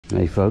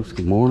Hey folks,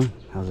 good morning.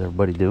 How's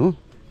everybody doing?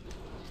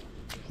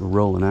 We're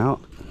rolling out,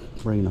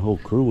 bringing the whole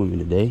crew with me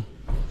today.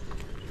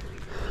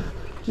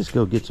 Just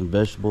go get some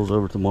vegetables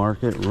over to the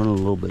market. Running a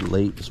little bit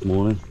late this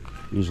morning.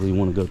 Usually you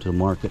want to go to the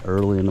market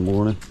early in the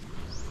morning.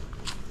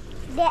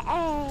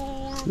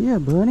 Yeah,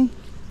 buddy.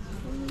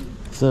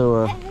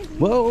 So,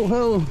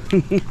 whoa.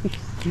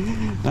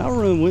 I'll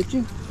run with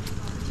you.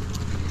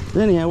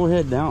 Anyhow, we're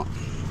heading out.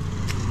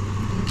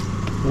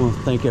 I want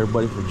to thank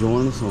everybody for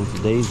joining us on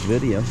today's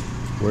video,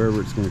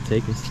 wherever it's going to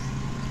take us.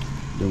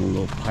 Doing a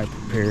little pipe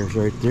repairs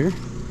right there.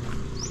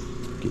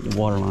 Getting the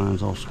water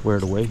lines all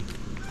squared away.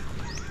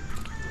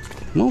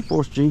 Come on,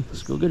 Force G.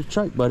 Let's go get a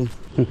trike, buddy.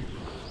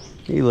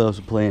 He loves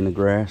to play in the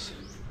grass.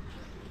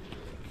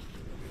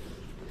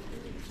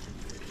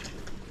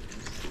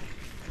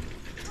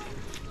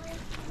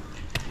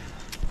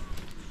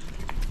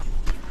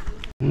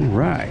 All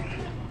right.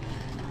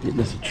 Getting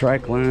us a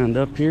trike lined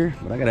up here,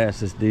 but I gotta ask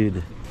this dude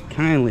to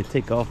kindly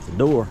take off the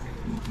door.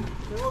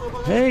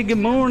 Hey, good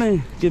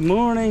morning. Good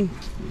morning.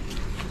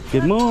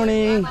 Good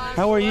morning.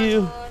 How are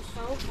you?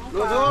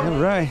 All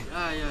right.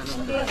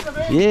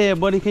 Yeah,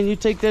 buddy, can you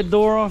take that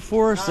door off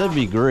for us? That'd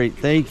be great.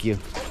 Thank you.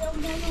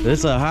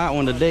 It's a hot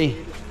one today.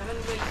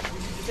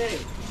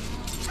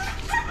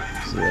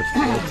 So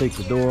I'll take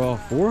the door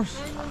off for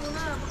us.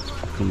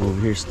 Come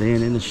over here,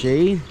 stand in the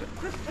shade.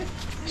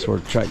 That's where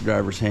trike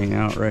drivers hang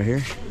out right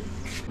here.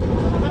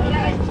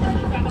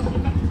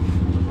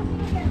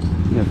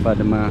 Yeah,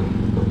 Fatima.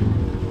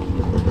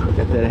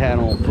 Got that hat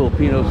on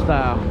Filipino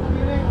style.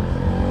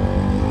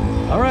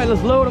 All right,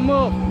 let's load them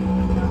up.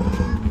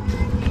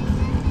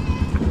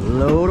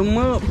 Load them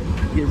up.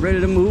 Get ready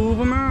to move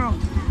them out.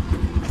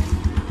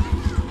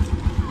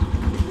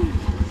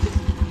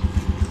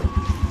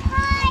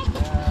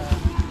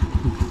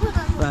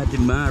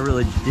 Fatima, I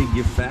really dig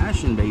your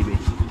fashion, baby.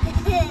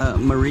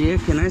 Maria,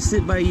 can I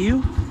sit by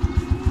you?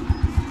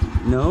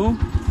 No?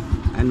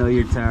 I know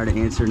you're tired of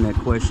answering that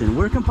question.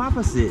 Where can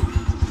Papa sit?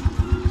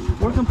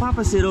 Where can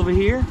Papa sit over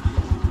here?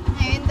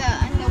 In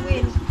the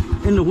wheel.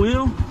 In the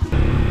wheel?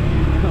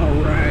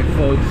 All right,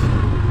 folks.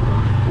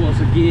 Once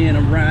again,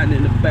 I'm riding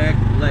in the back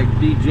like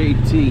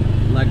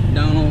DJT, like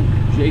Donald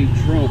J.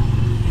 Trump.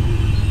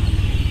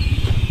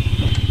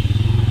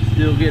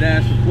 Still get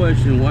asked the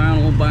question, why I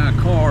don't buy a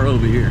car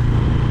over here?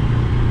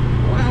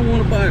 Why I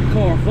want to buy a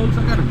car, folks?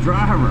 I got a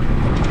driver.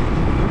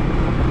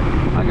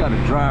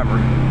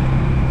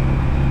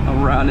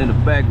 I'm riding in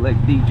the back like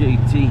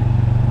DJT,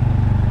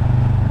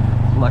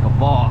 like a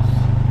boss.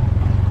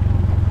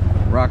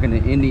 Rocking the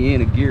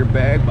Indiana gear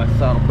bag by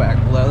Saddleback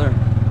Leather.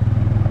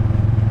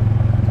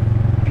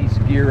 Piece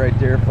of gear right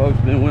there, folks.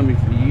 Been with me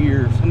for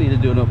years. I need to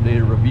do an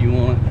updated review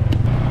on it.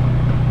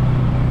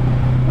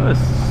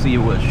 Let's see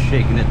what's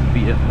shaking at the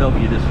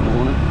VFW this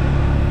morning.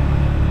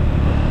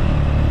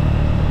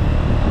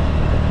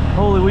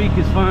 Holy Week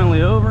is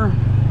finally over.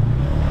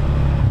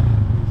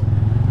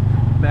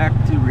 Back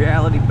to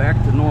reality, back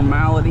to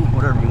normality,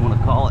 whatever you want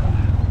to call it.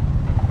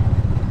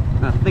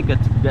 I think I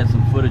got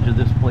some footage of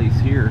this place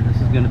here. This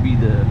is going to be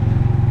the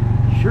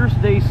Sure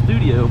Stay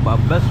Studio by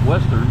Best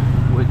Western,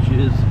 which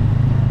is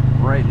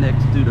right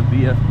next to the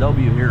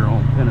VFW here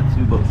on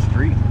Pinatubo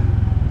Street.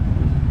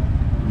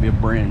 It'll be a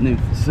brand new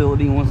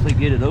facility once they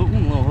get it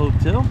open, a little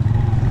hotel.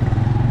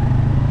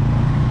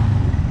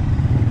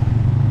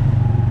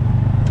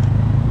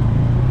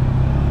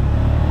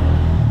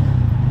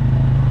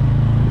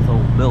 This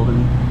old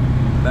building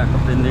back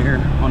up in there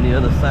on the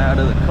other side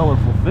of the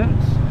colorful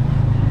fence.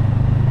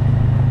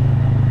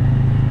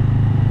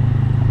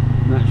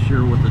 Not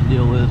sure what the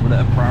deal is with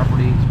that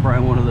property. It's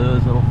probably one of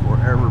those that'll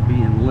forever be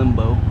in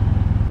limbo.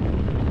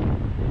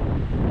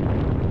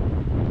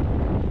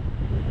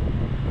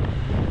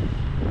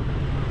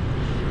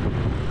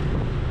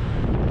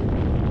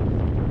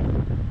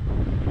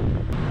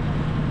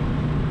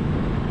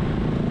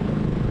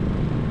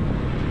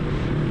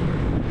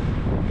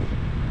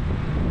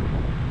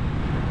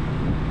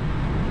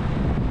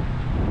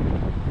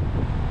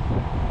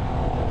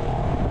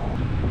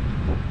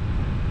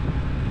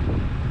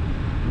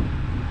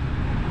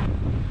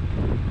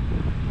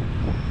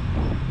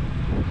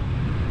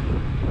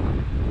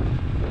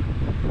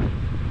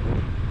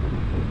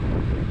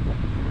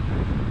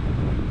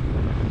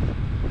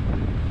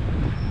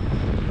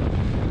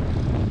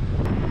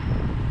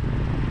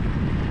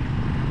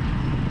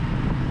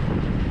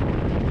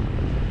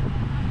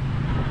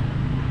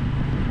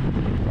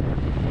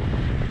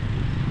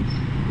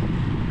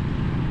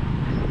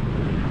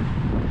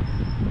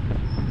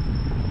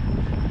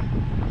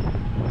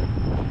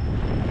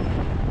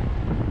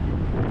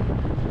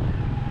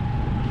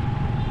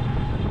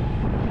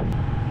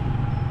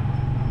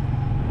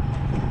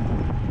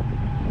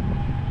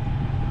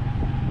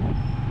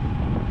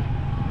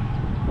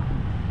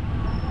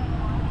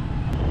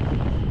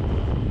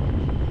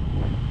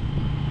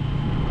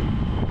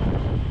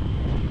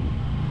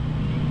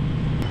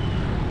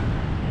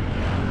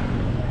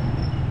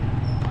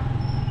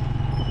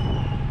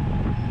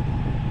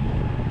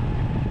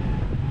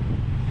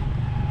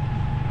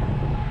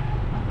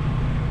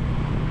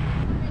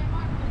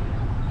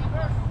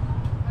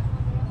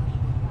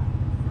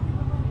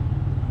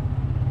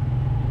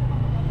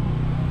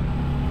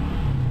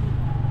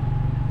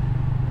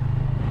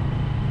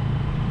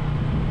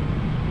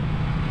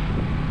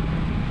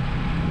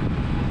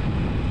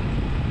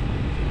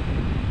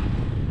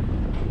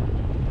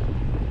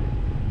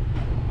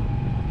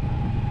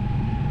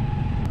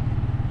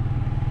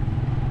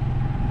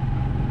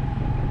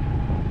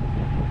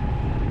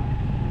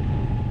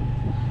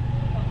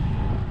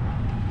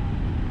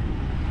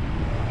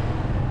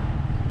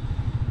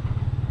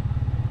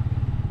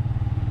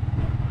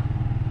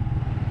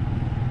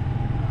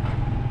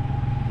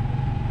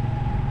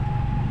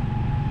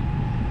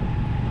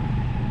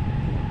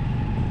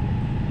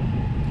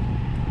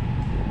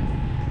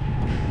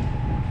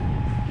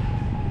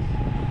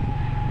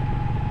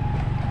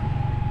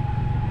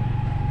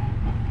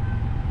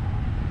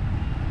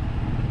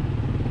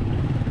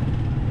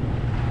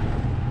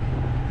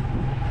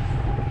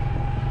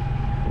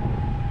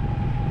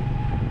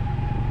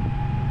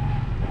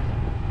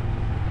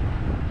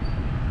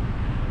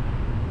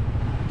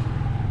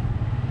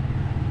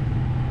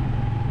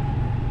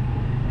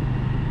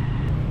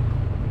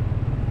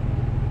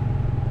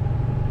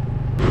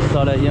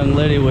 saw that young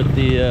lady with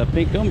the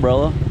pink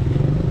umbrella.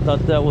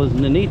 Thought that was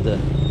Nenita,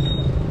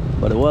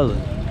 but it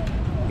wasn't.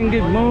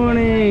 Good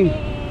morning.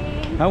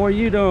 How are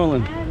you,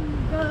 darling?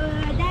 I'm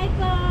good.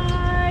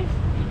 Diapers.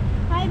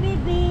 Hi,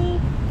 baby.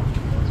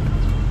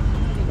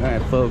 All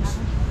right, folks.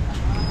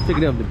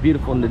 Picking up the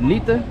beautiful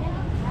Nenita.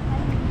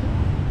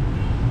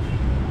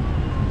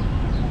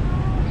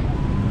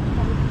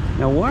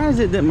 Now, why is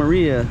it that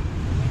Maria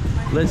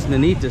lets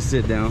Nenita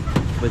sit down,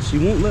 but she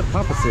won't let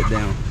Papa sit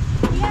down?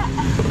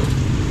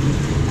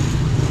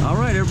 All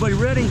right, everybody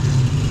ready?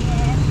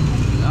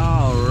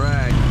 All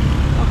right.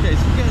 Okay,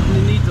 so we got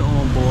Nenita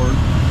on board.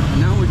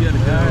 Now we got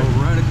to go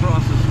right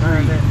across the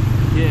street.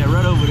 Yeah,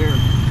 right over there.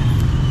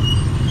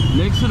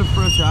 Next to the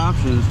Fresh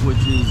Options,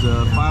 which is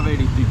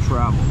 583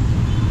 Travel.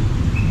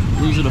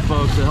 These are the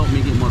folks that help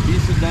me get my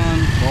visa done.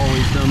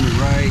 Always done me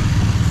right.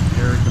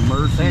 Eric and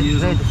Mercy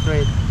use them.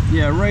 Straight.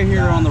 Yeah, right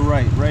here on the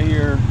right. Right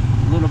here,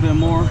 a little bit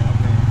more.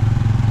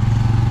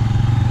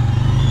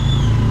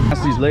 I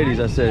asked these ladies,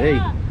 I said, hey,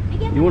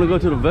 you want to go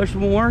to the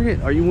vegetable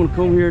market or you want to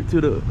come here to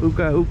the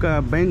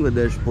Uka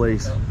Bangladesh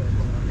place?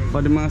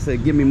 Fatima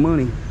said, give me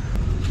money.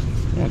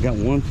 Yeah, I got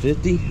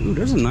 150. Ooh,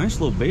 there's a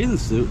nice little bathing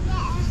suit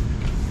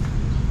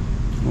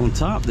on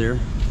top there.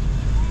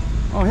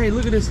 Oh, hey,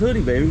 look at this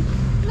hoodie, baby.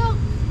 Look.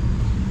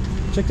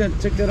 Check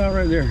that out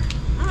right there.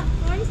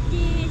 Where's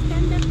the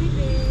stand-up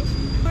baby?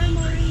 For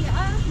Maria.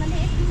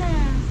 Maliit na.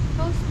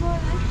 So small.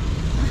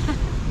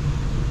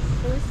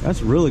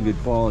 That's really good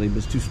quality, but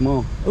it's too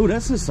small. Oh,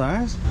 that's the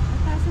size.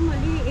 Kaso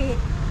maliit.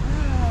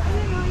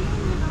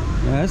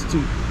 Yeah,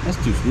 that's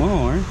too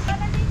small, right?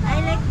 I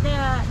like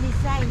the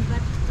design,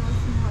 but so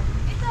small.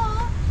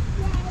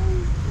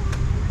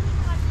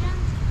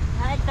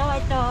 Ito.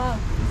 Ito.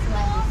 This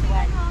one.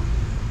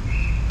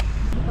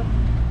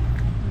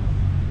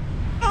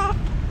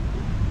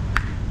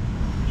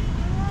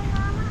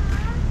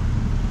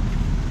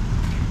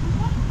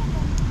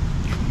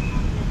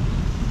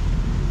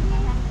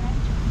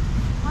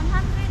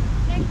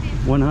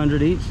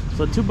 $100 each,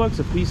 so $2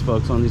 a piece,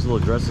 folks, on these little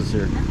dresses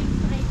here.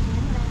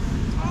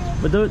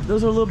 But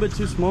those are a little bit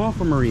too small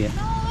for Maria.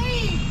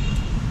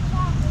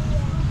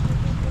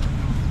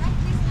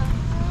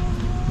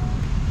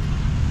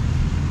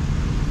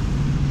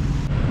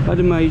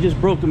 Fatima, you just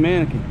broke the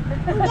mannequin.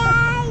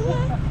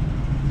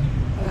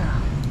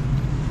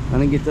 I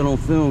didn't get that on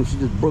film. She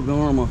just broke the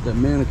arm off that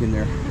mannequin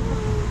there.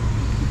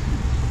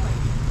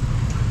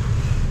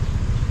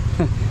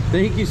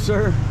 Thank you,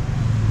 sir.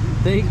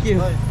 Thank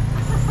you.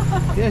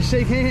 Yeah,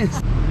 shake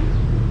hands.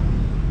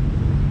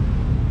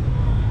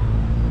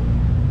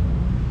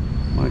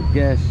 My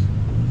gosh.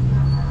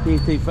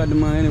 Can't take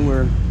Fatima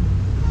anywhere.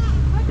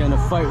 Got in a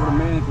fight with a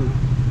mannequin.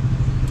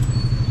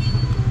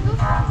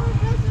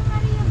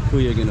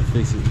 Cool, you're gonna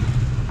fix it.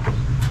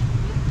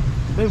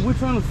 Babe, we're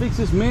trying to fix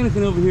this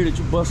mannequin over here that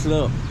you busted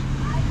up.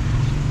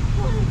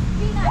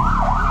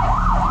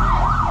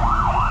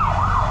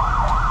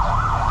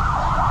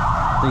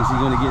 Thinks you're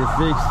gonna get it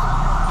fixed?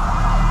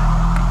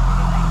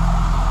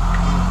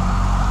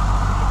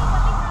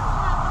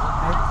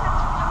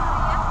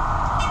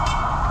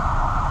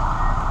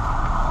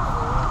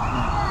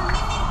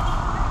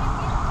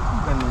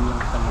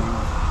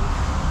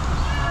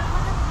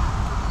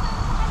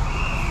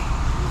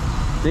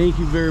 Thank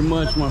you very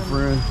much, my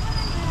friend.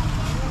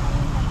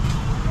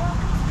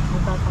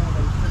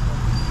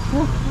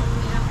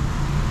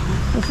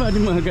 I thought you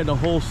might have got the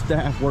whole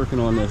staff working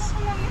on this.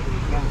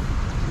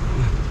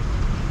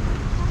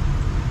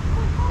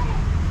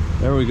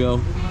 There we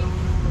go.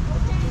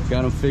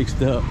 Got them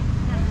fixed up.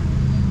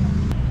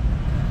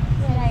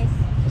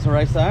 That's the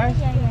right size?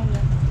 Yeah,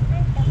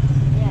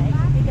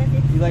 because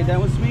it's... You like that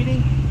one,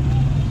 sweetie?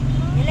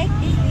 You like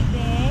this,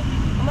 baby?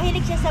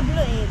 Mahilig siya sa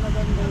blue eh.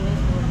 Maganda yun.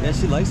 Yeah,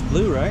 she likes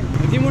blue, right?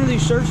 Get one of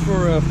these shirts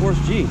for Force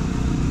G.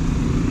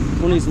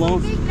 One of these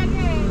long.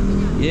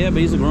 Yeah,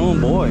 but he's a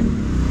grown boy.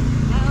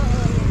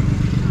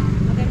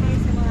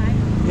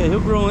 Yeah,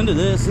 he'll grow into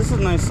this. This is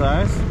a nice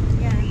size.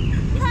 Yeah.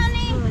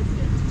 Honey,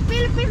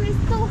 Philippines is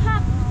too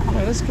hot.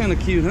 Yeah, that's kind of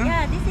cute, huh?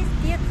 Yeah, this is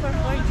cute for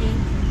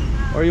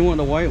 4G. Or you want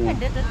the white one?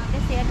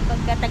 Kasi ano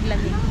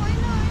pagkataglamig.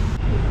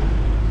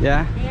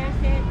 Yeah? They are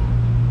said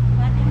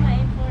Fatima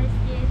and Forest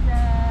is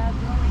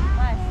growing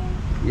fast.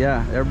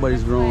 Yeah,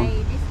 everybody's growing.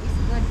 Why this is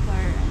good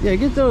for... Yeah,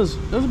 get those.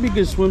 Those would be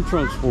good swim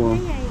trunks for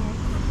him. Yeah.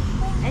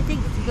 I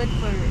think it's good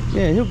for...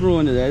 Yeah, he'll grow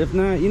into that. If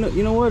not, you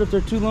know what? If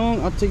they're too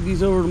long, I'll take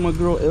these over to my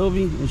girl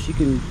Elvie, and she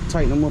can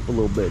tighten them up a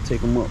little bit, take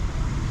them up.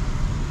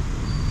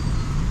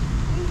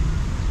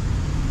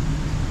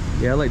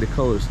 Yeah, I like the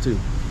colors too.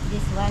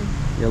 This one.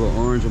 Yellow,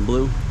 orange, and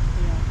blue.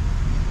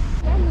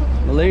 Yeah.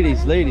 Well,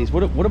 ladies,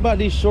 what about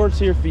these shorts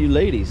here for you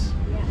ladies?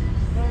 Yeah.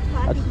 For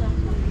Fatima.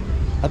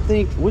 I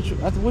think which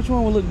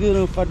one would look good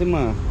on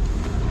Fatima?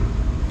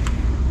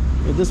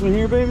 Is this one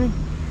here, baby?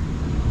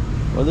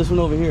 Or this one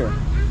over here?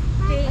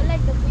 I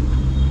like the pink.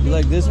 You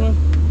like this one?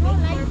 No,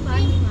 like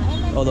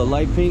Fatima. Oh, the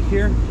light pink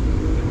here?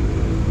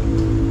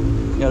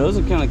 Yeah, those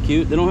are kind of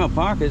cute. They don't have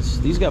pockets.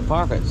 These got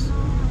pockets.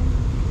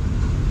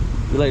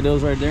 You like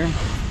those right there?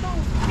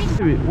 Pink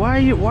Baby,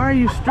 why are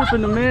you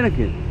stripping the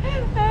mannequin?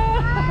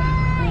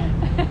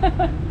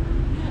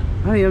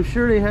 Honey, I'm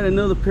sure they had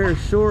another pair of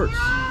shorts.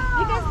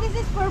 Because this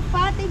is for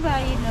Fatima,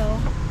 you know.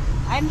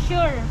 I'm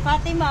sure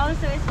Fatima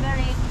also is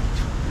very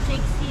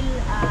sexy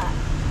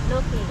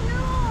looking.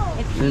 No.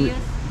 If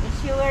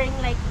she wearing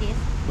like this.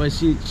 But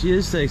she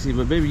is sexy,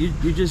 but baby,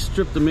 you just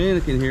stripped the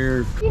mannequin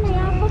here.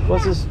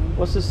 What's this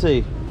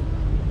say?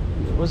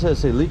 What's that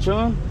say?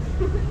 Lechon?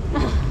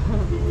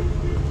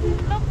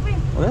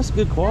 Well, that's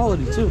good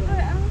quality too.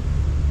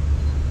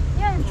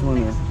 Which one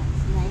is?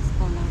 Nice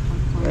color.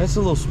 That's a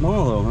little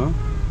small though, huh?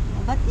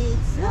 But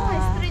it's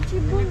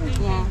stretchable.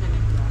 Yeah.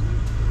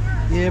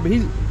 Yeah, but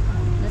this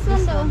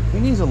one though. he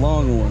needs a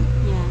long one.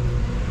 Yeah.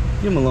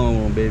 Give him a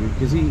long one, baby,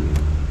 because he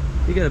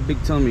got a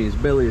big tummy. His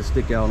belly will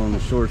stick out on the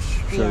short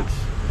shirts,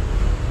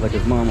 like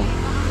his mama.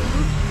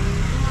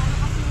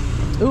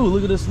 Ooh,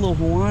 look at this little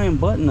Hawaiian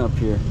button up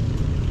here.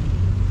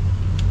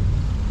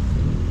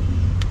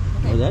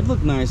 Oh, that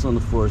looked nice on the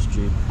forest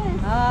Jeep.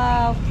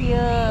 Oh, cute.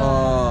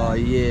 Oh,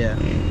 yeah.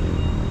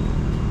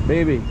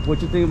 Baby,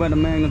 what you think about the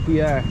Magnum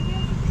PI?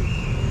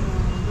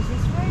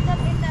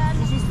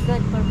 This is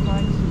good for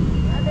party.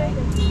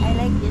 I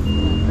like this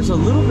one. It's a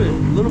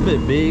little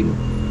bit big.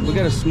 We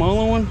got a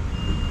smaller one.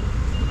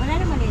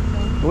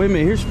 Oh, wait a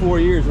minute, here's 4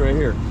 years right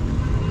here.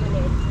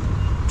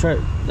 Try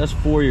it. That's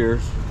 4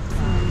 years.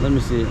 Let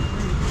me see it.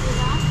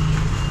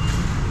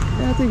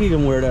 Yeah, I think you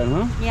can wear that,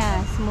 huh?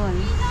 Yeah, small.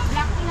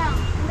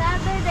 The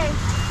other day, we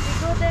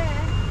go there.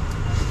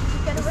 You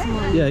can wear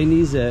that. Yeah, he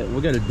needs that.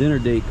 We got a dinner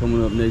date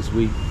coming up next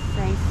week.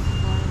 Nice.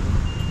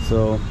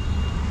 So,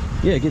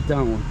 yeah, get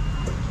that one.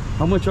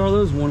 How much are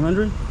those?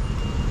 100?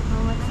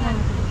 How much?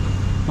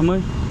 How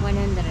much?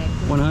 100.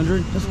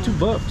 100? That's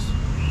 $2.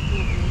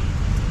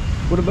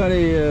 What about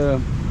a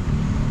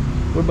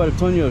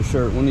Tonyo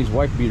shirt? One of these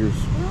wife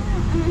beaters.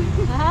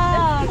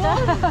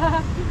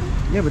 Oh,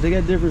 Yeah, but they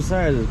got different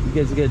sizes. You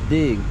guys got to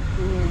dig.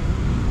 yeah.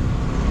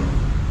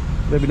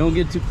 Baby, don't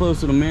get too close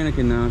to the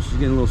mannequin now. She's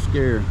getting a little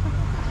scared.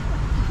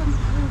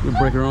 You'll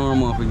break her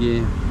arm off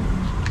again.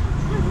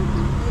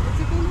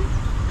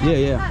 Yeah.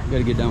 You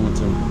gotta get that one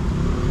too.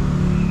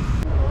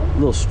 A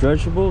little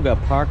stretchable.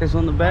 Got pockets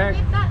on the back.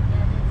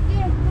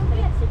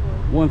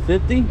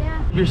 150?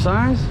 Yeah. Your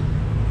size? No,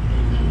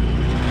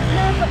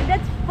 but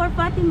that's for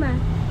Fatima.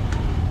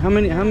 How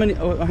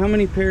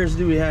many pairs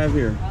do we have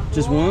here?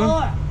 Just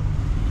one?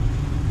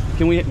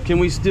 Can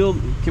we steal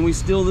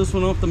this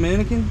one off the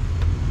mannequin?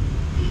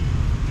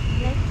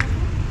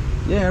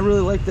 Yeah, I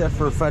really like that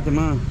for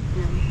Fatima.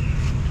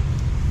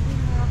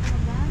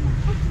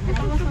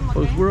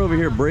 Folks, we're over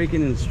here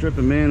breaking and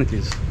stripping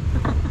mannequins.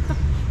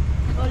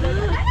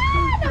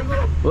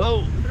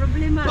 Whoa!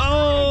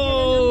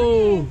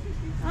 Oh!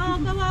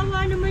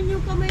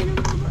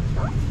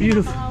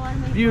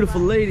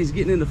 Beautiful ladies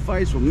getting into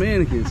fights with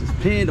mannequins. It's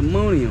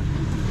pandemonium.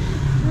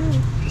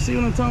 See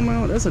what I'm talking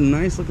about? That's a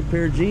nice looking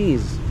pair of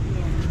jeans.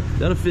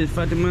 That'll fit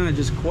Fatima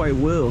just quite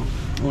well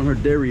on her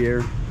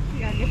derriere.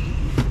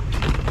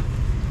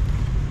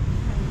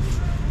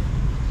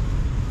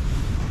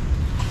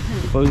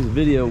 Folks, this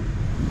video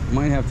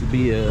might have to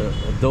be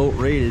adult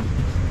rated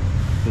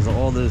because of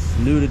all this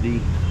nudity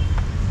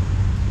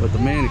with the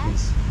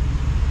mannequins.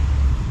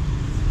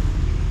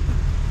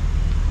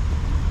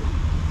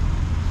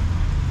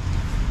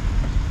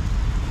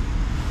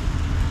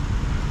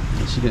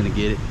 She's gonna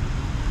get it.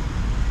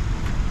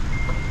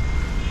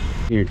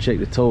 Here, check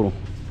the total.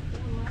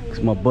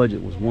 Cause my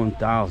budget was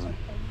 1,000.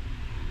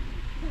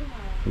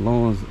 As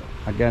long as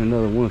I got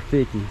another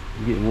 150, I'm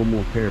getting one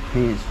more pair of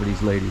pants for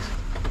these ladies.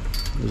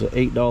 There's an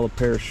 $8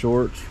 pair of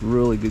shorts,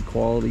 really good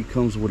quality.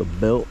 Comes with a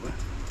belt,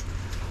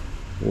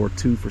 or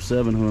 2 for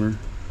 700.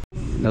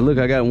 Now look,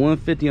 I got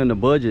 150 on the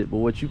budget, but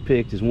what you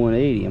picked is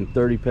 180. I'm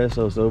 30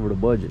 pesos over the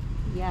budget.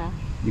 Yeah.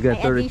 You got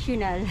 30.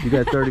 Additional. You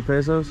got 30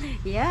 pesos?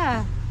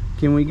 Yeah.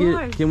 Can we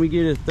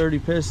get a 30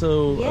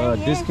 peso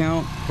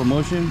discount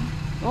promotion?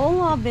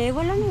 Oh, babe,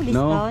 wala nang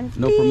discount.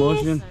 No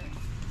promotion.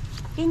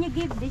 Can you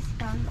give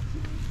discount?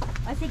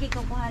 O sige,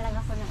 kukuha lang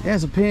ako ng. Yeah,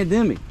 it's a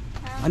pandemic.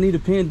 I need a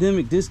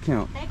pandemic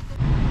discount.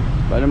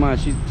 But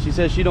she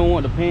says she don't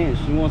want the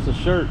pants. She wants a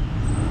shirt.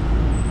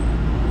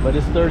 But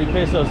it's 30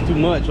 pesos too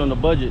much on the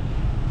budget.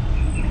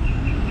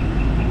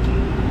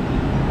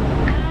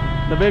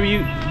 Now, baby,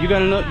 you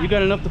got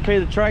enough to pay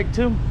the trike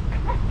too?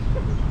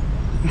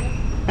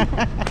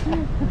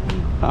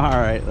 All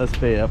right, let's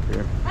pay up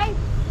here. Ay,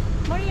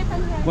 Maria,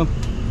 come on.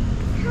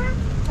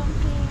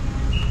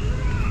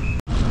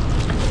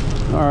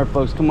 All right,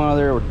 folks, come out of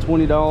there with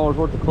 $20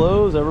 worth of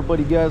clothes.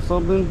 Everybody got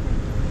something?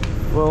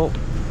 Well,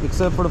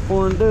 except for the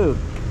foreign dude.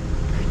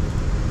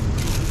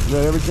 Is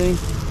that everything?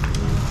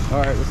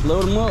 All right, let's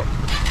load them up.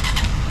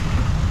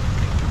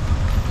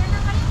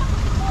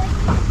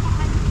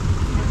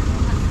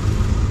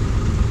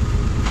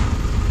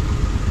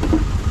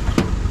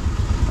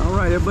 All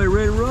right, everybody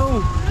ready to roll?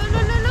 No.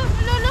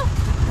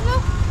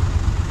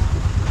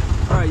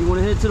 All right, you want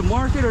to head to the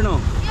market or no?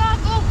 Yeah,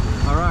 go.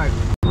 All right,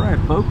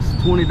 folks,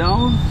 $20.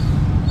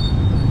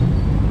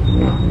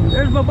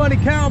 There's my buddy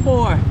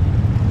Cowboy.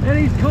 And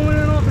he's coming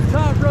in off the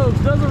top ropes,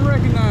 doesn't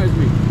recognize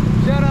me.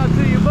 Shout out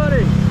to you,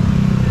 buddy.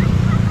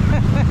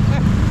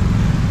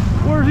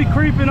 Where's he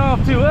creeping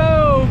off to?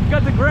 Oh,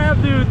 got the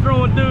grab dude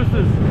throwing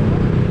deuces.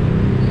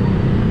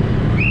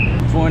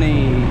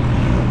 20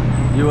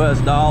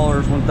 US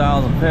dollars,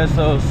 1,000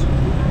 pesos.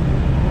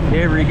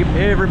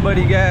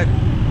 Everybody got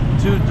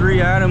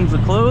 2-3 items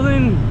of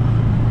clothing.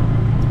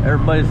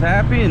 Everybody's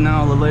happy, and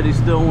now the ladies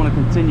still want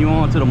to continue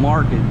on to the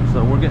market.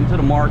 So we're getting to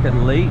the market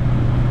late.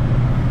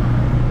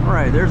 All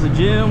right, there's a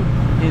gym,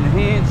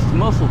 enhanced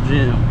muscle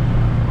gym.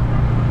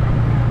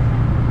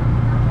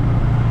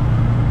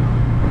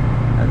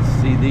 Let's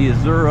see the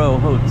Azuro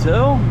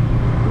Hotel.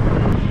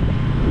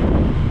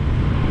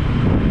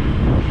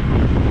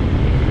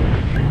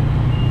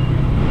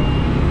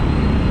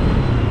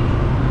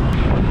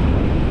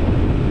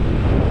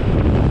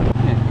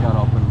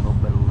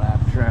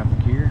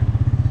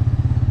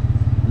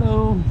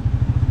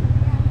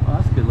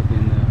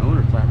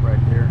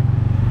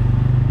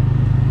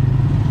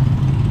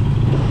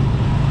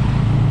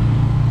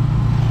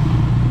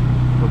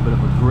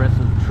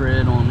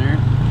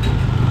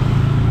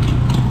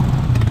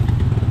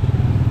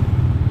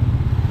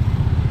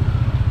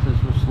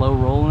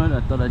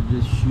 I'd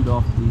just shoot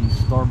off the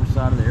starboard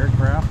side of the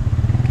aircraft.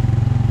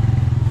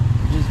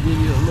 Just give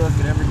you a look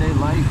at everyday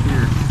life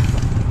here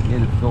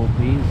in the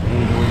Philippines,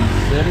 Angeles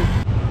City.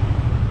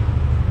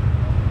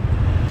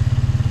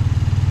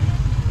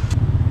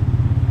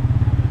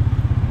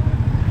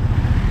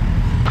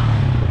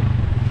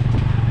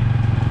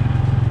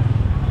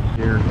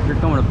 If you're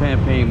coming to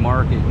Pampang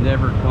Market,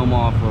 never come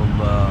off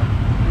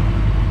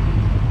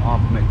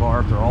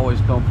MacArthur. Always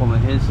come from the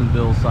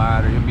Hensonville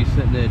side, or you'll be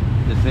sitting at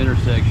this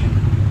intersection.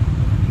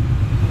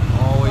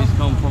 Always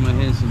come from a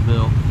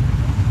Hensonville.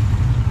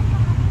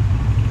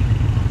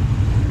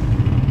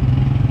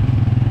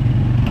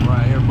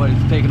 Right,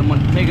 everybody's taking them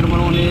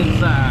on the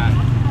inside.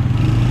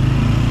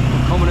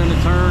 Coming into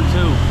turn 2.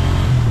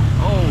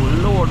 Oh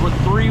Lord, we're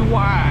 3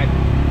 wide.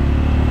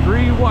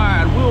 3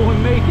 wide. Will we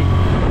make it?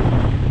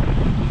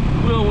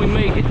 Will we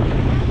make it?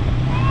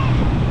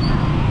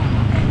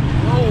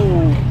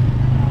 Oh.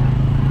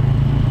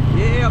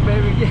 Yeah,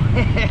 baby.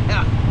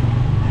 Yeah.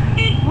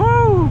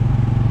 Woo.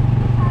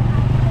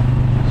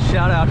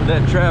 Shout out to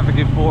that traffic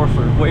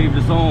enforcer, waved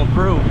us on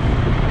through.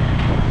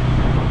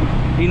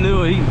 He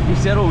knew it. He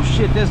said, oh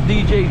shit, that's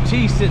DJ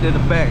T sitting in the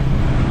back.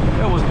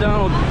 That was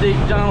Donald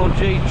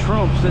J.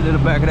 Trump sitting in the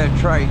back of that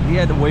trike. He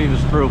had to wave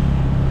us through.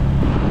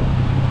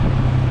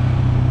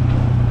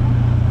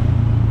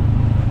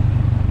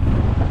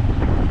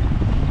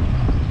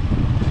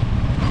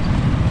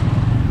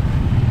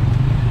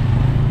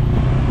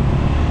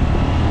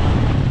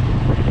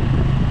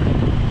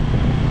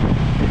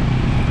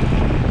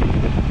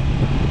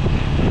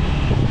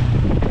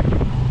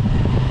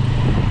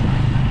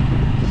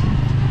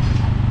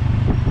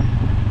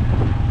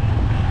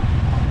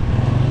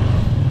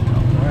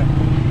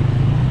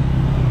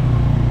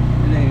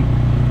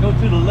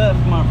 To the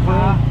left, my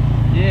friend.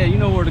 Yeah, you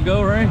know where to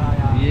go, right?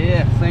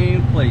 Yeah,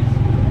 same place.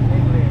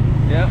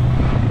 Yep.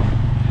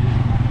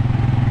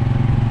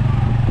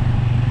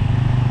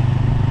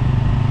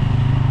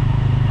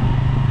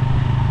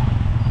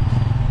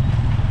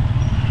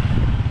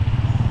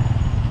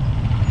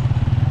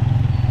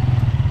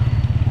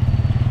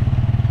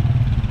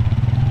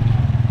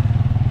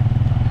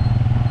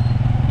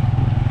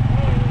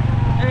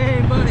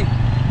 Hey, buddy.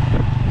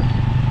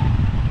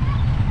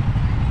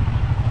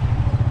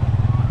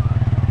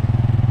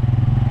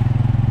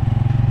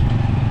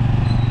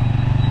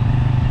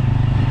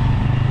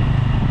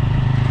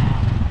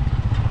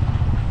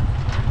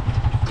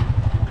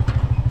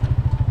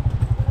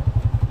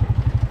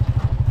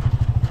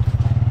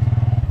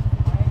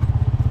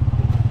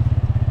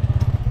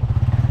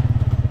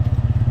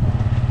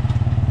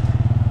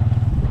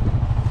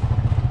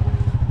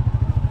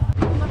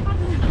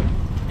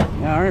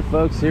 Alright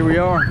folks, here we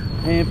are,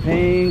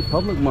 Pampang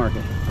Public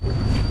Market.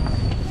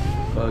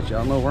 Folks,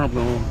 y'all know where I'm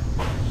going.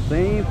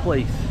 Same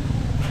place.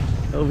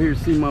 Over here to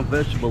see my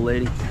vegetable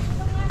lady.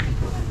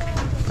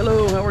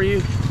 Hello, how are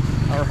you?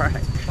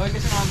 Alright.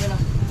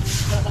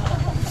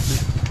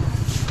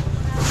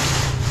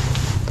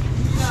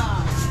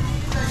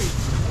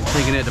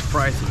 Thinking that the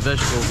price of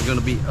vegetables are going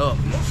to be up.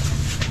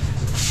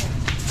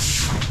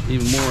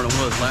 Even more than it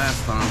was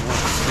last time.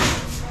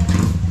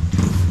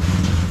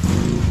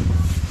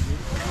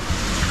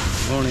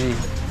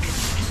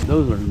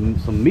 Those are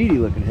some meaty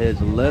looking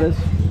heads of lettuce.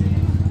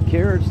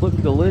 Carrots look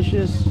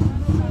delicious.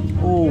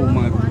 Oh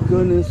my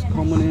goodness,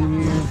 coming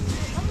in here.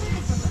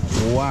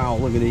 Wow,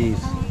 look at these.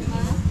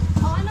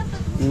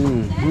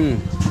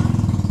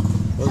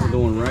 Those are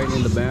going right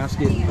in the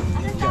basket.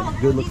 Got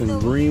good looking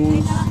green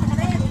ones.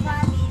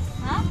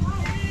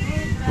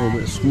 A little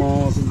bit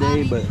small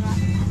today, but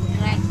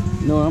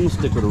no, I'm gonna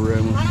stick with the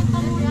red one.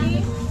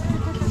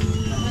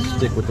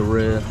 Stick with the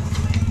red.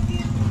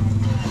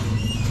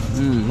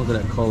 Look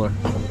at that color.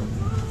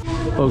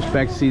 Folks,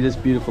 back to see this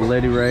beautiful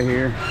lady right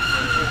here.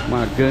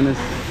 My goodness.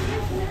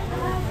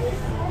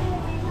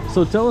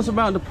 So tell us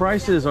about the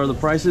prices. Are the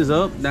prices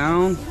up,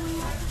 down?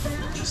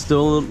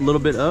 Still a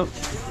little bit up?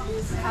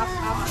 Up.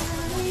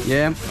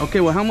 Yeah. Okay,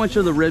 well, how much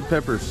are the red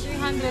peppers?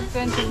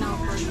 320 now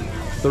per kilo.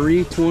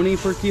 320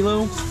 per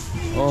kilo?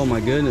 Oh my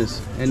goodness.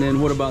 And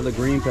then what about the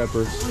green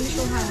peppers?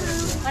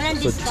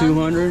 Only 200. So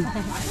 200.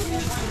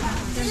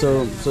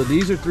 So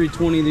these are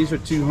 320, these are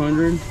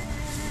 200.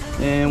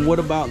 And what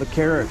about the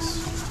carrots?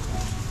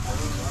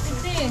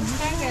 80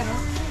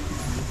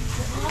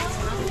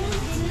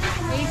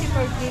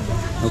 per kilo.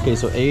 Okay,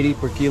 so 80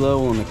 per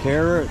kilo on the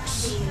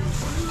carrots.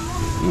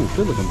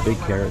 Good looking big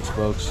carrots,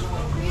 folks.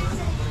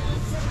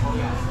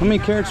 How many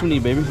carrots we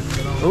need, baby?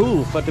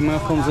 Oh, Fatima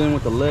comes in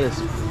with the lettuce.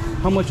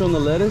 How much on the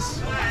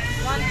lettuce?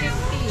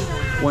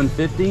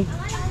 150.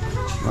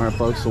 150. All right,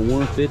 folks, so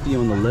 150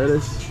 on the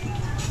lettuce.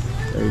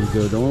 There you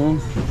go, Dawn.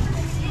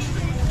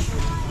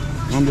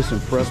 I'm just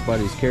impressed by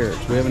these carrots.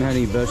 We haven't had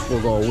any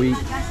vegetables all week.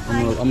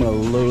 I'm gonna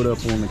load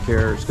up on the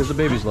carrots because the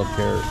babies love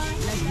carrots.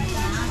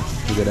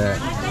 Look at that.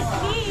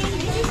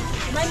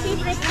 My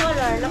favorite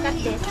color. Look at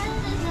this.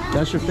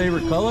 That's your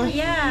favorite color?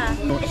 Yeah.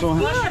 So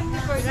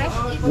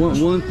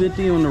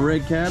 150 on the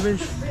red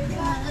cabbage.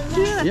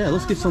 Cute. Yeah,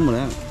 let's get some of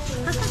that.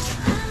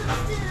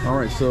 All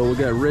right, so we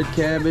got red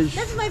cabbage.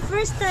 That's my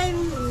first time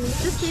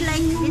to see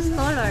like this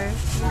color.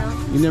 You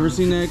know? You never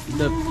seen the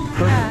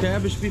purple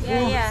cabbage before?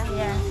 Yeah.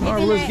 All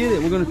right, let's get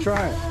it. We're gonna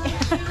try it.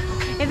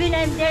 Even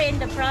I'm there in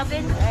the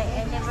province,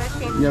 I never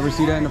seen. You never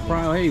see that in the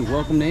province? Hey,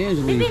 welcome to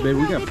Angeline's, baby.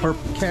 We got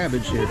purple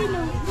cabbage here.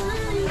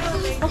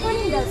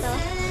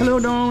 Hello,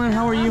 darling.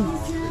 How are you?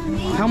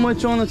 How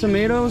much on the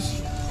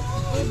tomatoes?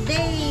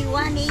 They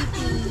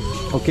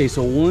 180. Okay,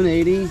 so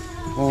 180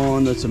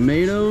 on the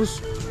tomatoes.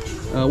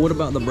 What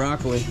about the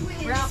broccoli?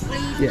 Broccoli,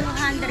 Yeah.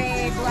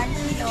 200, 1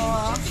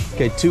 kilo.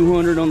 Okay,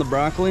 200 on the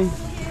broccoli.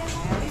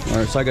 All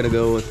right, so I got to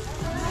go with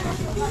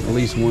at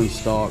least one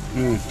stalk.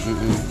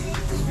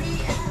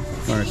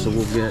 All right, so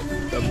we'll get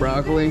the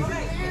broccoli.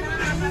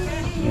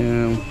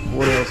 And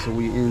what else are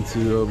we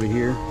into over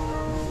here?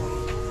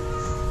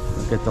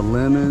 Look at the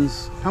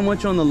lemons. How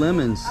much on the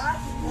lemons?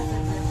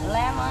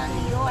 Lemon,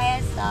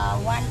 US,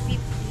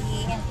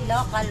 150, and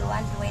local,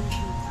 120.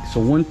 So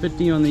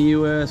 150 on the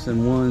US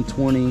and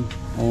 120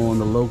 on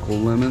the local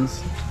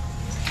lemons.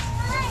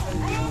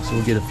 So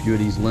we'll get a few of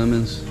these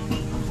lemons.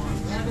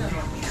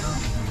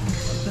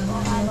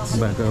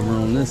 Back over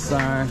on this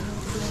side.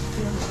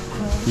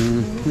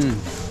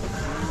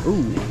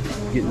 Ooh,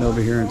 getting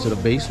over here into the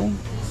basil.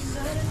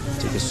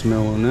 Take a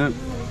smell on that.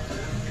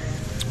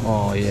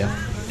 Oh yeah,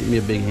 give me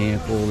a big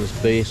handful of this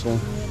basil.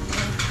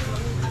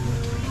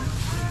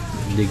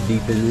 Dig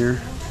deep in there.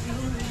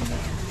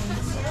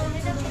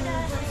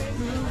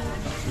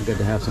 Good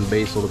to have some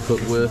basil to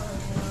cook with.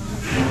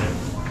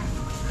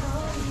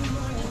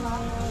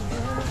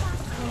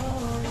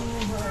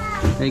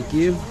 Thank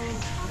you.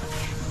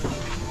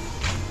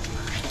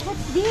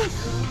 What's this?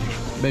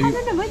 Baby, Ano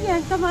naman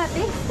yan?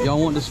 Kamatis?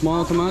 y'all want the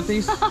small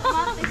tomatoes?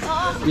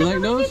 You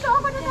like those? Dito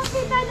ako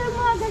nakakita ng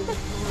mga ganito.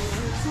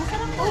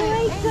 Oh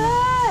my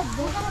God!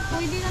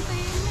 Pwede na to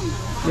yun.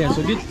 Yeah, so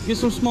get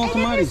some small I never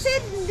tomatoes.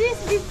 said this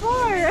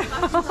before.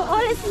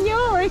 All is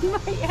new in my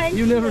eyes.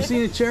 You've never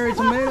seen a cherry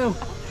tomato?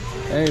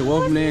 Hey,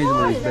 welcome to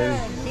Angeline's, baby.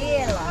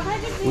 Deal.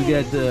 We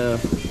got the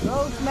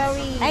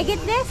Rosemary. I get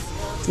this?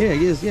 yeah,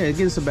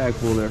 get us a bag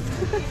full there.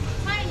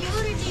 Hi, you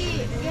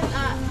already get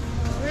a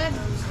red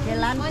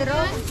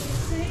Cilantro.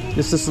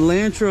 It's the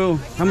cilantro.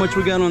 How much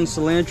we got on the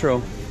cilantro?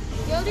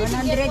 You already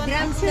 100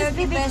 grams,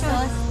 30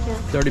 pesos.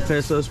 30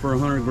 pesos for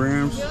 100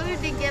 grams. You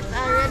already get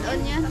a red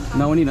onion.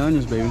 No, we need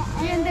onions, baby.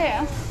 Ayan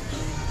there.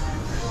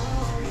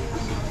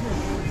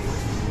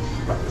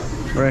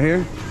 Right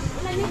here?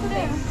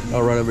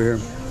 Oh, right over here.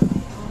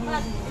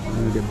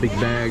 We got big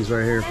bags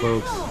right here,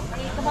 folks.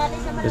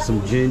 There's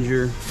some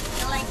ginger.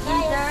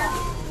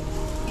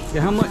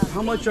 Yeah,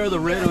 how much are the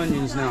red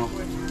onions now?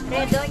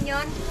 Red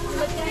onion.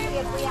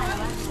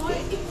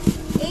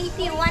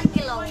 81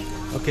 kilo.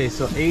 Okay,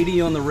 so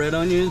 80 on the red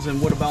onions,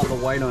 and what about the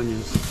white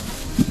onions?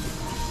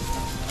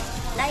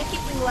 90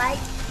 white.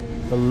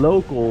 The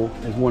local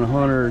is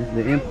 100,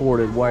 the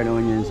imported white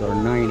onions are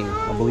 90.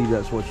 I believe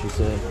that's what she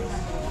said.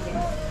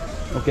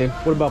 Okay,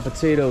 what about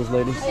potatoes,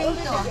 ladies?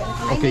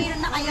 Okay.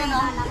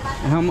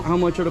 And how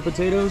much are the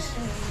potatoes?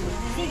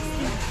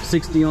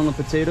 60 on the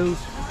potatoes.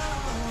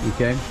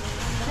 Okay.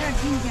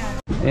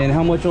 And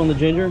how much on the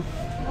ginger?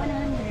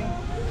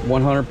 100.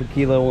 100 per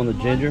kilo on the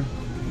ginger.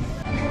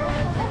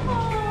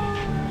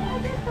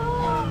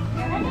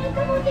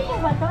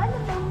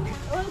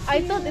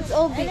 I thought it's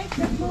all big.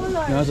 No,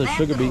 that's a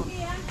sugar beet.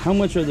 How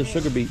much are the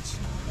sugar beets?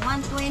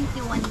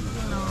 121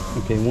 kilo.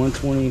 Okay,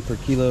 120 per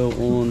kilo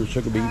on the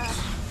sugar beets.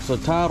 So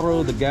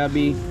taro, the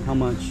gabi, how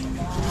much?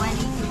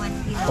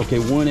 181 kilo. Okay,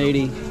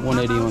 180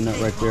 on that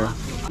right there.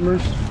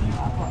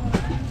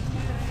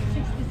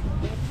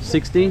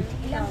 60?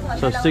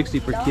 So 60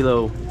 per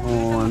kilo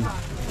on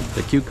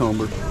the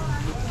cucumber.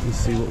 Let's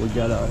see what we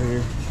got out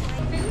here.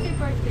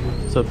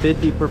 So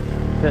 50 per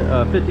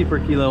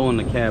kilo on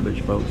the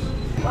cabbage, folks.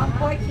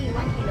 140,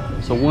 1 kilo.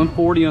 So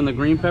 140 on the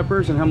green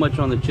peppers, and how much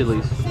on the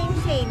chilies?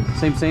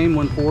 Same. Same,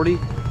 140.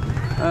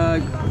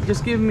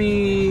 Just give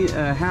me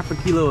half a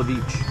kilo of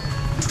each.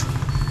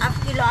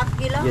 Half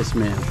kilo? Yes,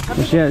 ma'am.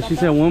 She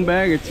said 1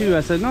 bag or 2.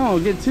 I said, no, I'll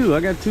get 2. I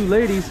got 2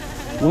 ladies.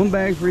 1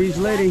 bag for each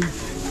lady.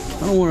 I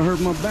don't want to hurt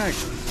my back.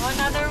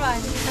 Another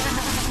one.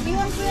 You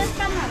want to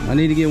come? I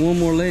need to get 1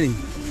 more lady.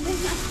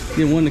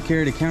 Get 1 to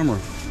carry the camera.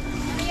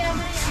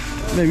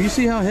 Babe, you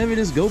see how heavy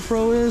this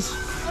GoPro is?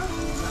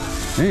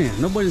 Man,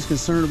 nobody's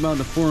concerned about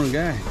the foreign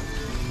guy.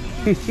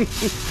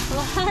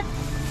 What?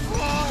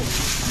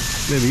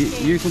 Baby,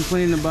 you're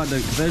complaining about the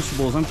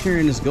vegetables. I'm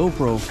carrying this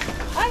GoPro.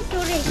 Ay,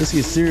 sorry. This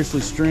can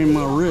seriously strain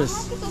my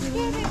wrist.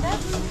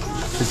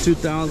 It's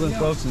 2,000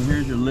 folks, and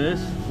here's your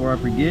list before I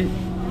forget.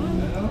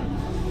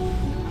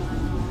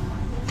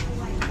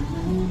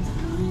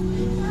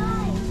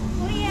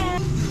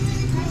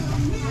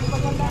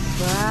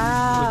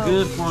 Wow. Look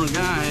good for a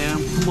guy I am.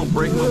 I'm gonna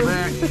break my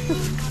back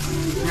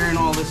carrying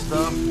all this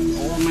stuff.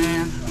 Old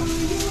man.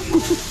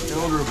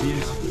 Shoulder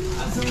abuse.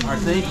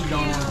 Alright, thank you,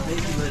 Donna.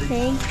 Thank you, buddy.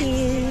 Thank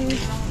you.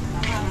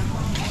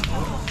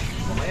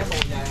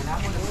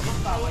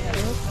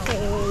 Okay.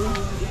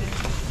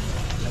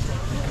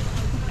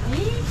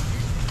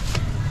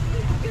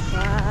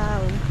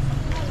 Wow.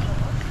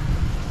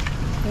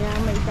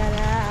 Kailangan may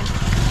dala.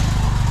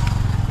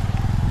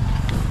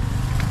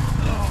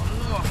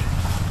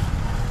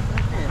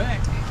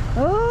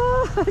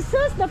 Oh,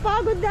 sus,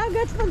 napagod na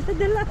agad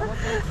pagdadala.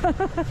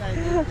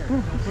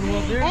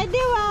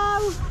 Eddie, wow.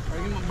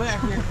 Bring my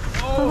back here.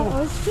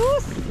 Oh,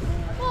 sus.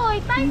 Oh,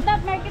 tight that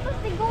market. Tapos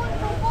they go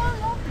into all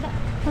of that.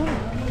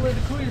 Where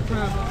the queen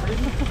from?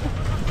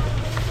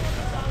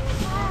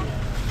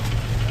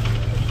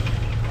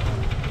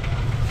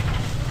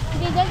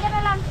 Sige, dyan ka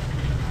na lang.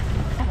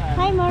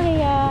 Hi,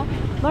 Maria.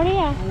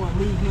 Maria. I want to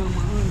lose none of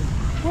my money.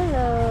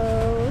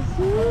 Hello,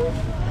 sus.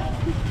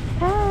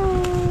 Hi.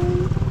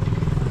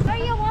 Sir,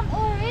 you want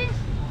orange?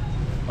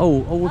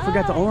 Oh, we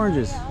forgot the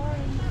oranges. Yeah,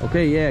 orange.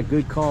 Okay, yeah,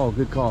 good call,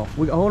 good call.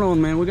 Hold on,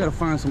 man. We gotta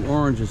find some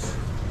oranges.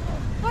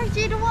 First,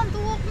 you don't want to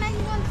walk now.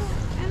 You want to,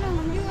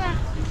 do it.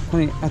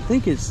 Honey, I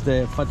think it's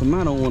that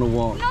Fatima don't want to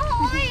walk. No,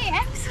 wait,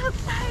 I'm so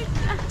tired.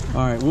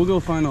 All right, we'll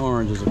go find the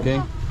oranges,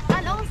 okay?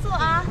 And also,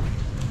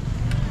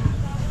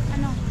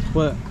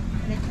 What?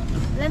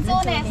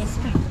 lanzones.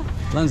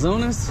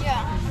 Lanzones?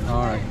 Yeah.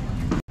 All right.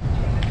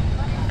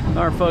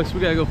 All right, folks, we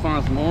gotta go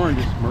find some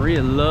oranges.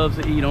 Maria loves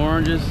to eat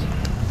oranges.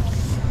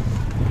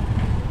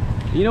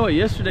 You know what?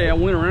 Yesterday I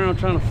went around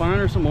trying to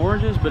find her some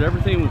oranges, but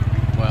everything,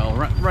 well,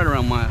 right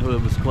around my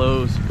hood was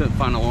closed. Couldn't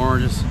find the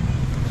oranges. I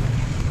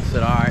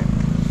said, all right,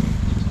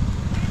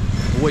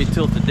 we'll wait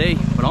till today,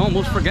 but I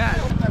almost forgot.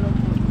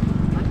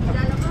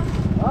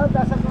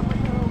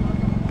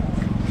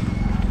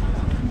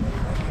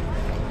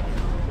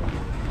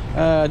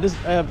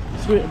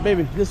 Sweet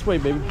baby, this way,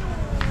 baby. I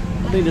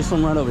think there's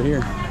some right over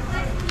here.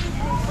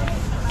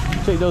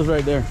 Take those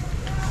right there.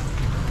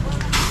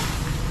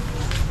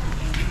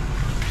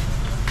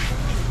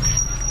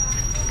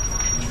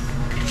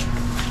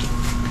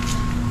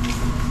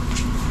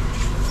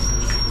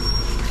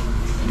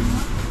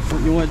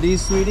 You want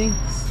these, sweetie? You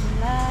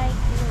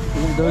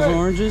want those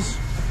oranges?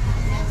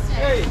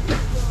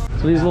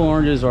 So these little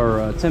oranges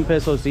are 10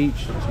 pesos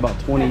each. It's about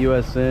 20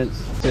 US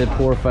cents. Said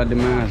poor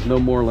Fatima has no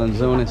more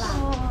lanzones.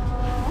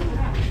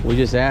 We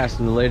just asked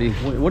the lady,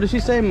 what did she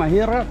say?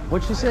 Mahirap?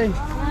 What did she say? For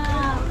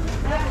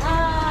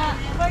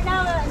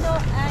now, no, it's not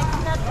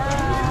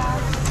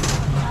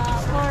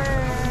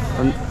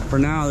For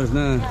now, there's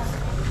none.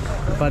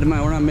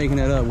 Fatima, we're not making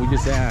that up. We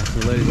just asked.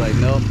 The lady's like,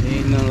 nope,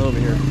 ain't none over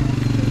here.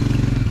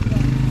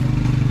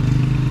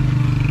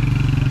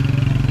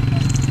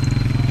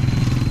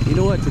 You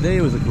know what?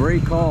 Today was a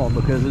great call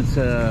because it's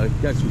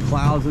got some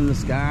clouds in the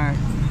sky.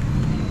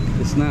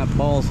 It's not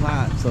balls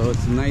hot, so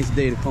it's a nice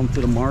day to come to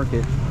the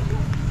market.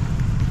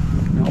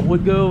 Now, I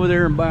would go over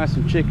there and buy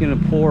some chicken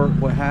and pork,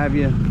 what have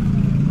you.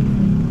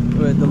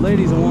 But the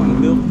ladies are wanting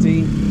milk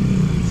tea.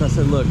 So I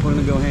said, look, we're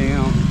gonna go hang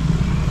out,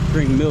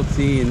 drink milk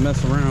tea and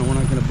mess around. We're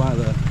not gonna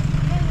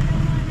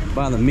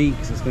buy the meat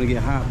because it's gonna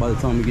get hot by the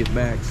time we get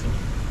back. So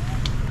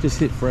just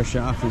hit Fresh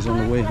Options on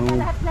the way home.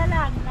 lahat na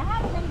lang.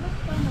 Lahat ng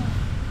gusto mo.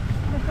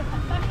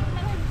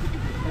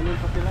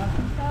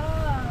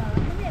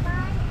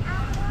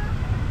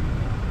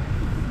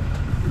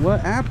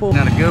 What apple?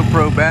 Got a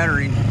GoPro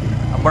battery.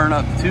 I burned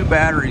up 2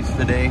 batteries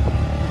today.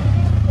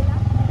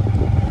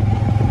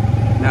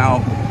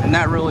 Now, I'm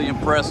not really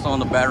impressed on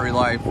the battery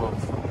life of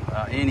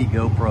any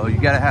GoPro. You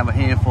got to have a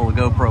handful of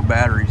GoPro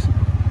batteries.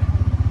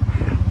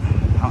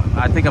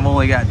 I think I've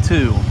only got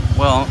 2.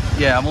 Well,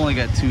 yeah, I've only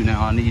got 2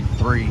 now. I need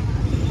 3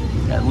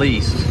 at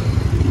least.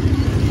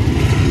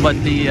 But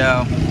the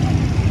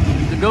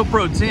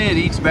GoPro 10,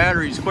 each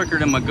battery is quicker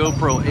than my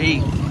GoPro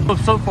 8.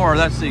 So far,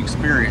 that's the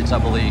experience, I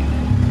believe.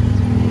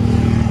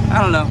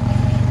 I don't know.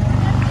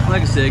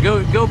 Like I said,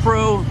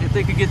 GoPro, if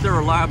they could get their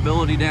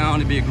reliability down,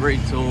 it'd be a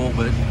great tool.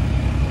 But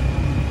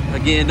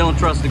again, don't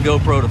trust the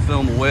GoPro to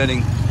film a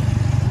wedding.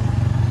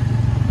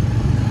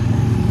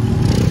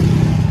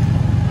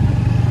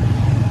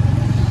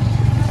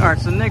 All right,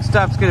 so the next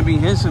stop's gonna be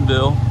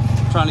Hensonville.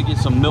 trying to get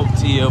some milk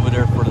tea over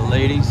there for the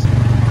ladies.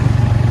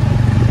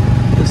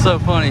 It's so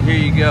funny. Here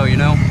you go, you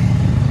know.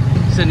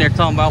 Sitting there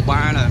talking about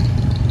buying a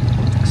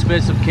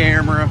expensive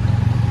camera.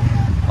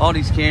 All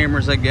these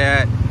cameras I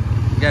got.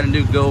 Got a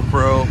new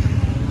GoPro.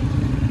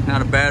 Now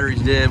the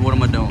battery's dead. What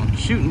am I doing?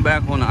 Shooting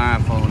back on the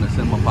iPhone that's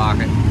in my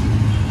pocket.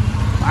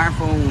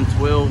 iPhone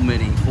 12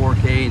 mini,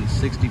 4K and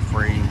 60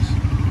 frames.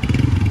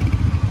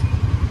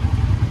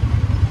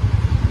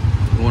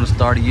 You want to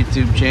start a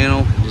YouTube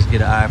channel? Just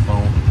get an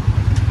iPhone.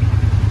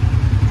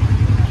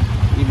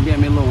 Even got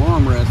me a little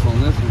armrest on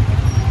this one.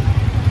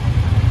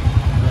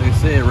 Like I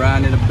said,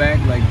 riding in the back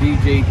like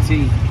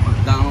DJT or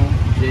Donald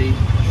J.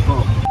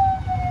 Trump.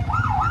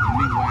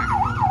 Meat wagon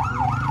rolling through.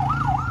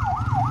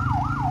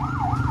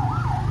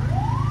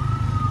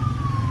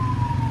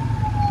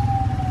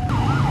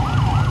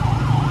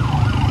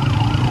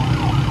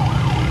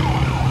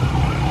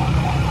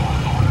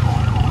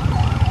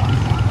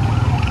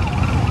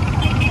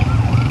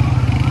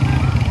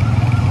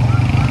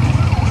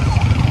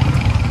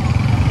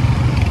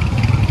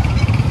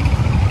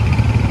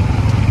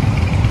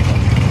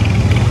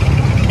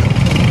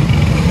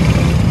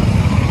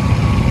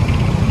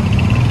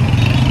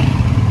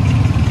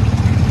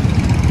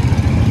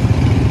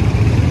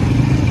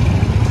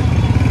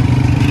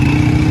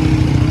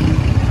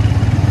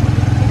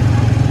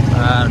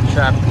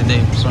 Traffic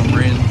today for some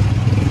reason. I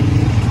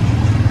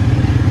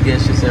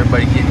guess just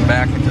everybody getting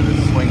back into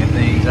the swing of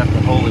things after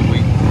Holy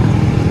Week.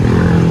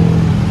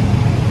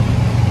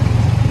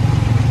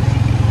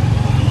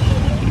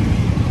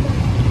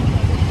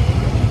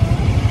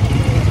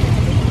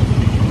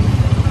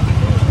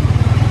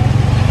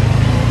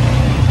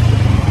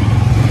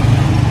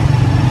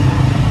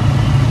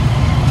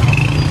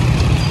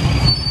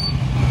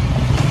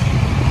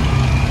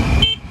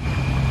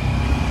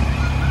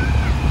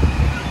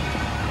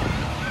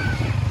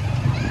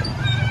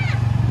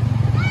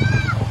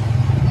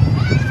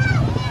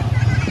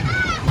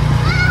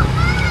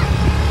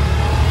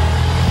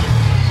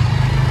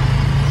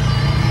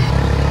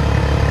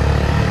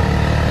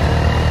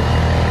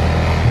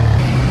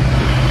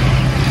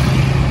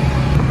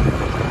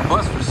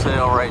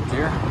 Right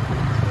there.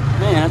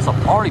 Man, that's a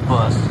party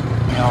bus.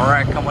 All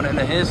right, coming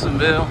into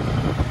Hensonville.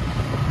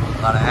 A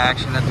lot of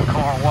action at the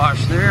car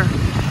wash there.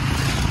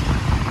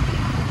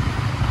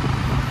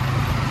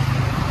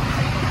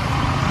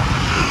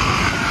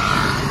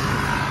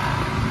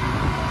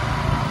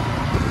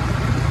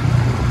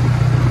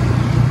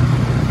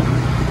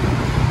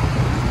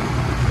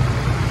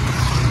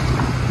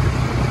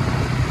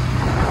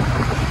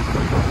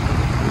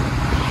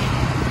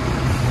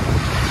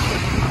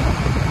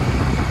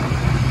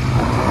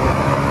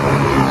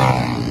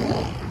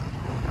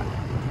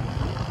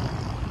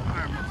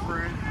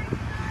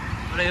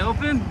 Are they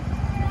open?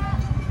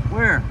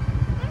 Where?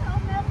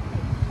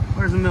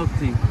 Where's the milk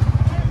tea?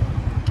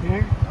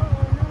 Here?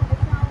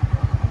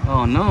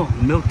 Oh no,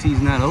 milk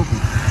tea's not open.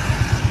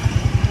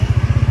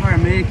 Alright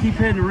man, keep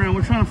heading around.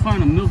 We're trying to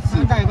find a milk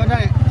tea.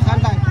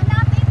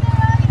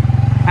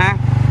 Huh?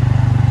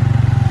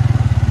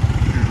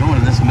 We're going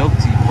to this milk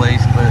tea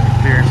place, but it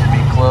appears to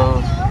be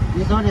closed.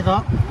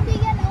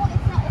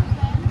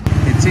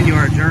 Continue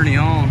our journey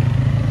on.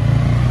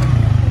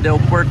 Del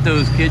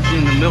Puerto's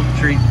Kitchen, the milk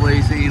treat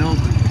place ain't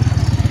open.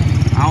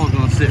 I was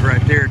gonna sit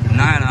right there at the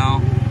night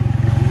owl,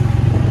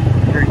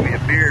 drink me a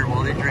beer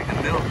while they drink a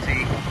milk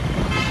tea.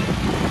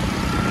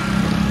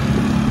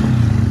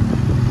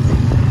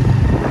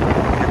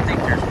 I think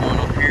there's one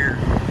up here.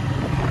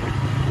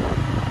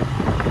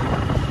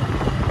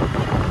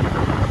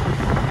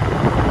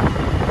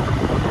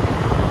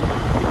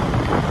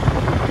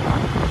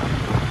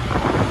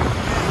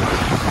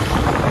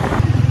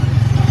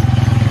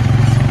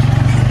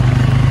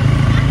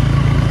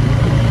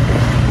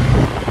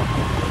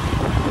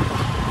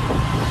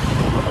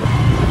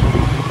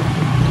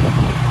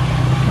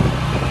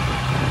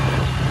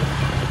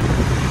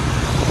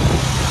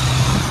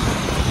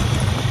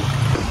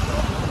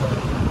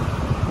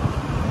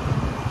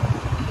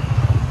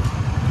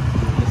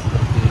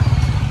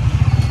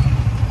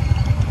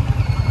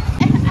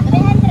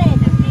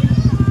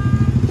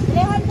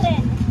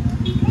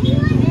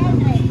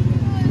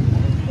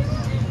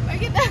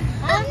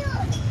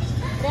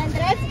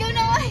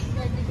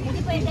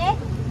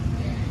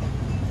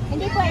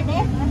 Hindi pwede?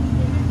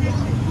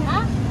 Ha?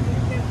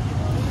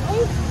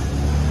 Ay,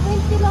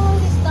 20 lang ang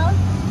discount.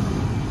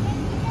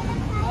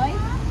 Ay,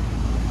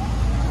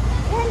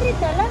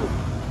 300 na lang.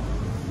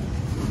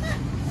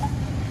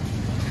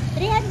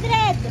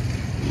 300!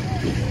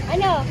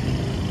 Ano?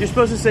 You're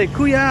supposed to say,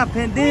 Kuya,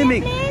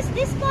 pandemic. Please,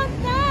 discount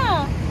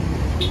na.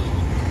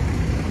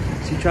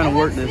 She's trying to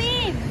work this.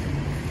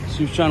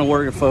 She was trying to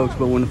work it, folks,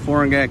 but when the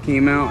foreign guy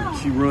came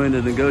out, she ruined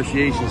the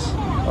negotiations.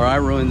 Or I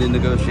ruined the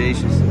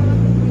negotiations.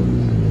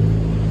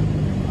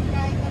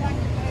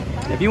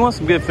 If you want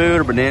some good food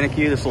or banana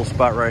Q, this little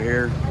spot right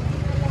here,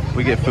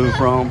 we get food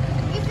from.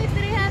 Is it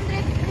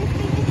 300?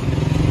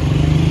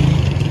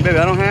 Baby,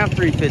 I don't have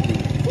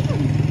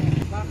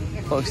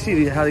 $3.50. Folks,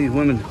 see how these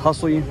women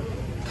hustle you?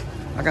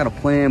 I got a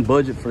plan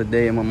budget for the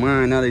day in my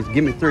mind. Now they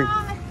give me 3.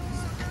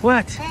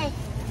 What? Hey,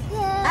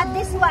 add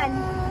this one.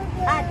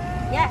 Add,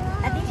 yeah,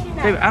 additional.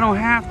 Baby, I don't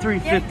have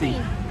 350.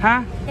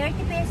 Huh?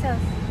 30 pesos.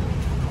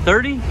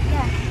 30? Yeah.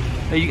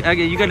 Hey,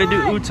 you got to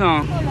do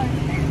utang. Hold on.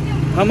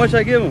 How much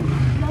I give them?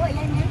 Blow, yan,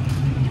 yan.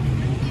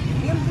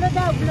 Yung blow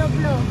daw, blow,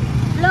 blow.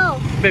 Blow.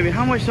 Baby,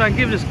 how much do I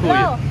give this Blow.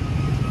 kuya?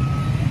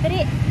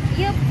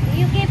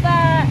 You give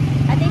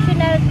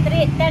additional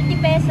 30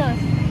 pesos.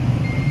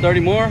 30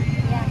 more?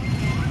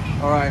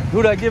 Yeah. All right.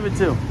 Who do I give it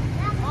to?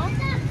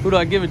 Who do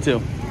I give it to?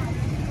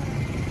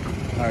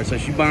 All right, so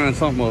she buying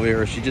something over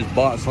here. Or she just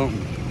bought something.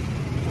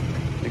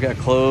 They got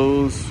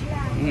clothes.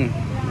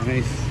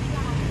 Nice.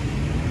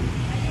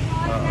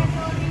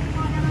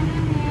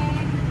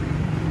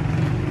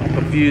 I'm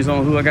confused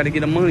on who I got to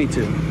get the money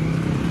to.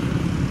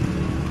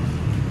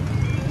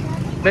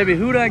 Baby,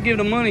 who do I give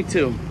the money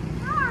to?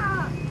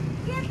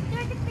 Give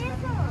 30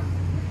 pesos.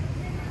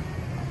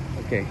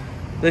 Okay,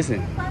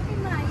 listen. Fatima, you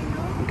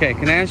know. Okay,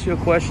 can I ask you a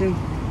question?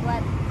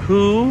 What?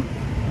 Who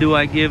do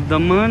I give the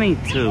money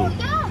to?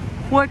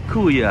 What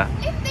kuya?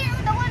 If they're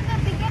the one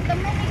that they get the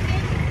money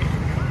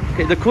in.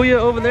 Okay, the kuya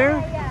over there?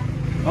 Yeah.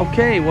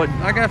 Okay, what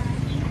I got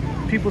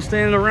people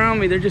standing around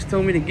me, they're just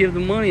telling me to give the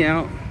money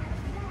out.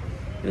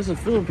 This is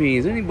the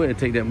Philippines. Anybody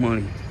take that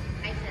money?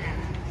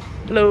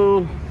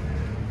 Hello.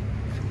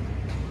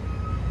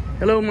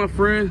 Hello, my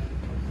friend.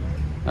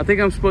 I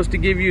think I'm supposed to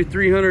give you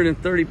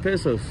 330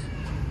 pesos.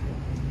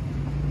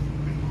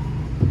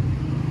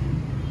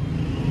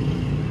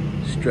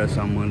 Stress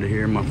I'm under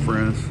here, my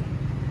friends.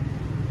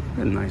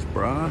 Got nice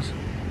bras.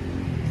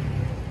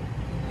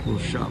 Little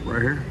shop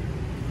right here.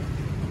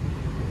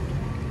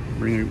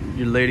 Bring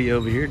your lady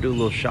over here, do a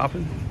little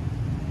shopping.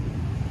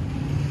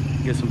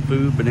 Get some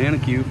food, banana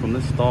Q from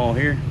this stall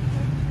here.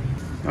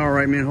 All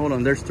right, man, hold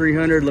on. There's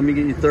 300. Let me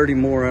get you 30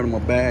 more out of my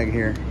bag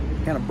here.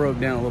 Kind of broke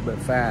down a little bit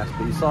fast,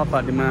 but you saw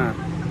Fatima,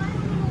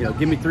 you know,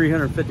 give me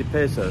 350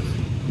 pesos.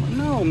 I'm like,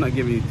 no, I'm not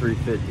giving you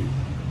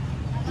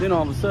 350. Then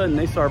all of a sudden,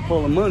 they start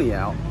pulling money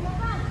out.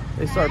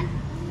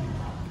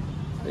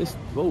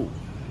 Oh,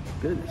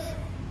 goodness.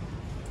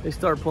 They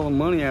start pulling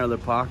money out of their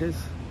pockets.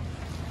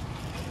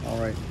 All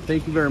right,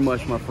 thank you very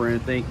much, my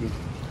friend, thank you.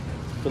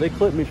 So they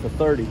clipped me for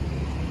 30.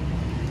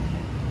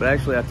 But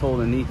actually, I told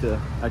Nenita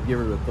I'd give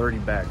her the 30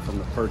 back from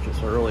the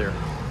purchase earlier.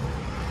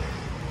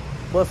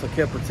 Plus, I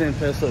kept her 10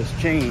 pesos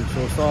change,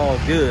 so it's all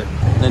good.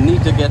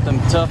 Nenita got them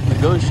tough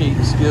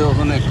negotiating skills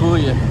on that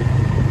kuya.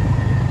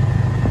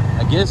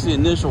 I guess the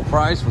initial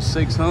price was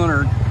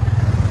 600.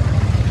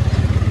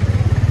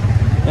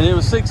 And it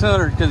was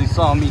 600 because he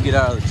saw me get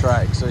out of the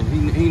track, so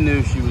he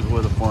knew she was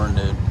with a foreign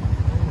dude.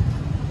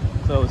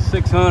 So it was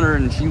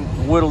 600, and she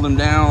whittled him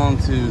down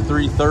to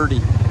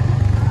 330.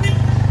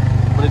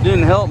 But it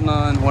didn't help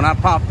none. When I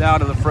popped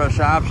out of the fresh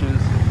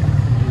options,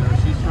 you know,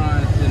 she's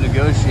trying to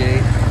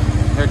negotiate.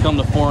 Here come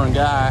the foreign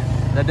guy.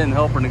 That didn't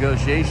help her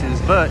negotiations,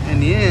 but in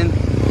the end,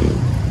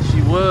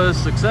 she was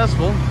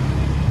successful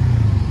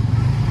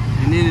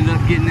and ended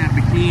up getting that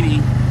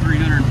bikini,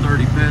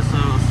 330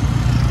 pesos.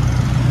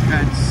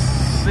 Got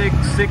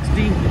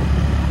 $6.60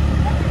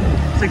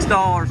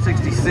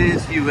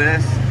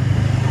 US.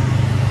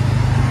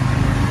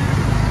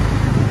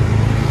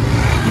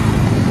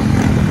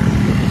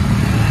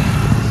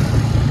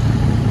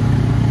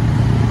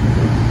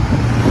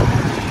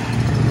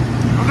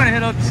 We're gonna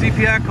head up to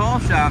CPI call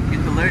shop,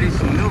 get the ladies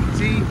some milk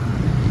tea,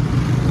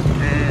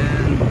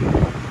 and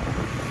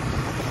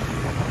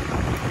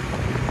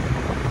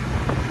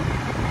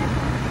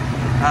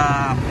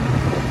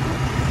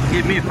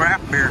give me a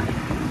craft beer.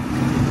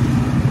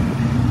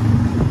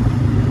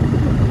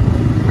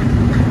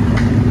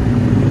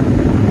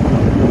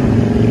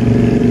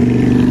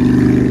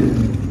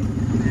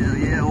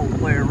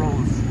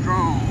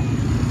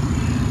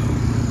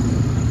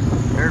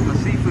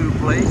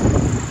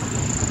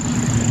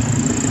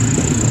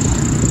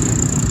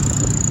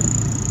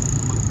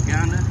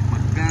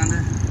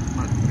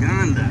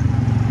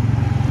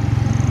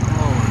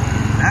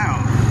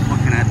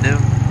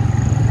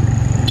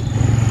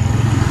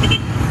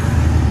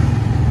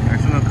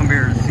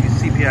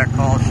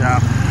 Call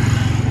shop,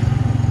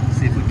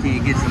 see if we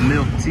can't get some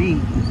milk tea.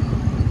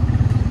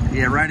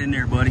 Yeah, right in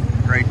there, buddy,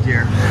 right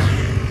there.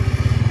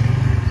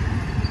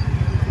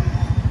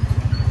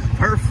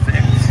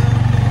 Perfect.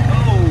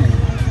 Oh,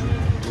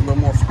 a little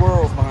more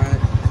squirrels behind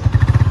it.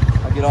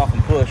 I'll get off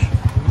and push.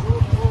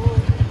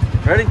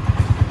 Ready?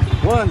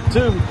 1,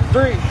 2,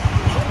 3.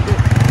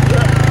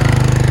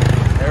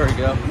 There we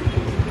go.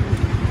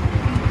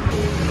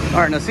 All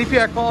right, now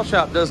CPI Call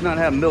Shop does not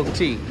have milk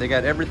tea. They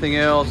got everything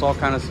else, all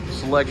kind of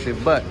selection.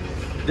 But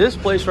this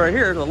place right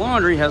here, the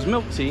laundry, has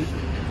milk tea.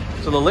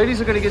 So the ladies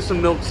are gonna get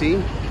some milk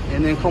tea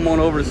and then come on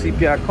over to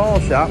CPI Call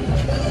Shop.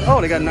 Oh,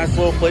 they got a nice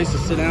little place to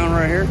sit down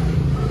right here.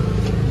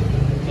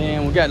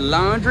 And we got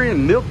laundry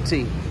and milk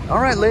tea. All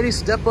right, ladies,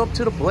 step up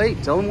to the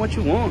plate. Tell them what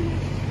you want.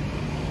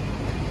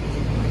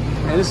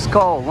 And this is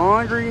called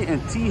Laundry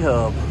and Tea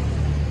Hub.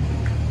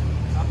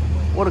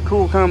 What a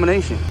cool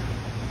combination.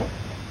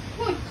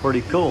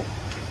 Pretty cool.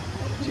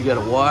 So you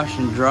got to wash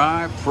and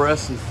dry,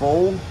 press and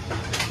fold.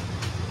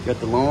 Got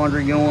the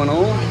laundry going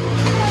on.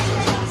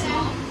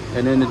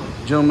 And then the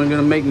gentleman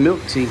gonna make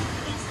milk tea.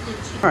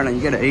 All right, now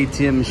you got an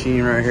ATM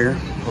machine right here.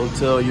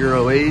 Hotel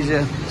Euro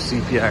Asia,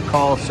 CPI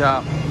call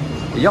shop.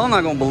 Y'all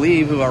not gonna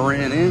believe who I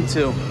ran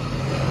into.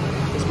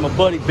 It's my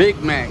buddy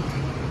Big Mac.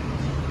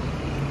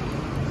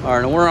 All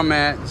right, now where I'm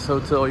at is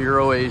Hotel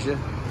Euro Asia.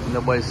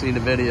 Nobody's seen the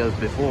videos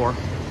before.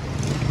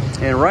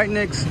 And right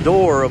next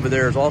door over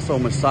there is also a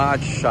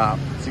massage shop.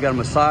 So you got a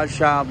massage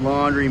shop,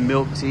 laundry,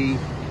 milk tea.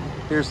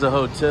 Here's the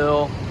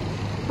hotel.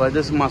 But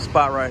this is my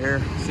spot right here,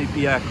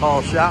 CPI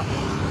call shop.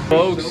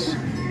 Folks,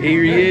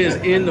 here he is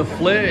in the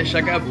flesh.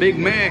 I got Big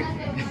Mac.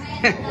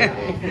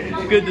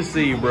 Good to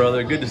see you,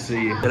 brother. Good to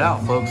see you. Get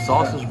out, folks.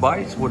 Sausage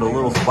bites with a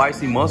little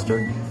spicy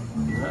mustard.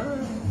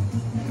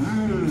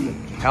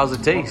 How's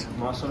it taste?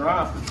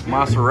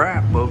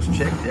 Mozzarella, folks.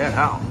 Check that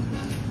out.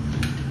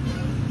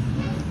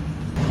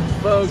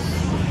 Folks,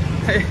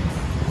 hey.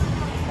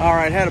 All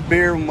right, had a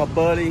beer with my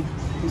buddy.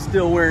 He's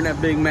still wearing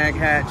that Big Mac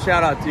hat.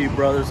 Shout out to you,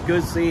 brothers.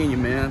 Good seeing you,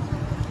 man.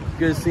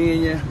 Good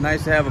seeing you.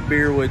 Nice to have a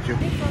beer with you.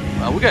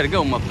 We got to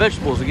go. My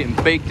vegetables are getting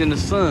baked in the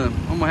sun.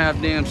 I'm going to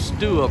have damn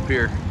stew up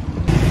here.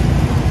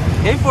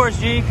 Hey, Forrest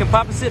G, can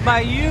Papa sit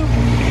by you?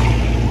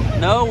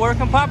 No, where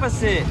can Papa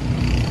sit?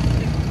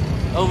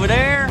 Over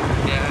there?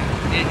 Yeah.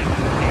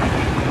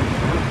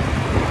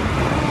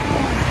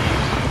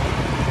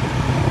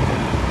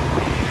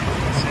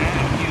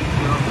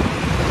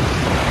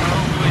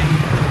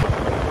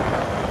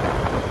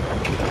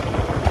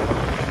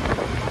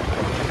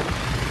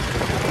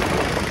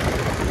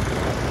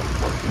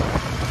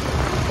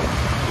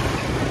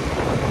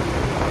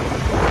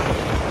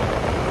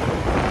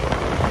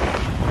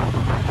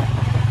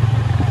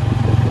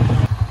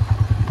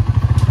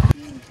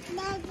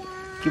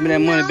 Give me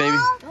that money, baby.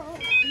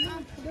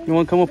 You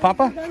want to come with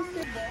Papa?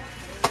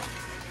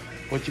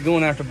 What you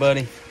going after,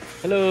 buddy?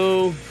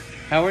 Hello.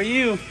 How are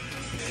you?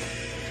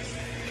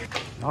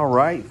 All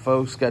right,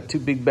 folks. Got 2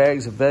 big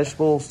bags of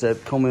vegetables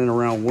that come in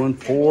around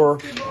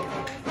 1.4.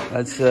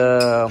 That's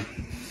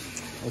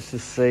let's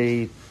just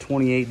say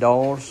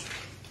 $28.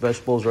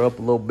 Vegetables are up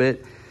a little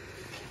bit.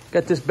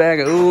 Got this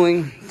bag of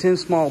ooling, 10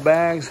 small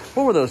bags.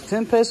 What were those?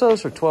 10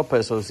 pesos or 12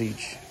 pesos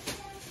each?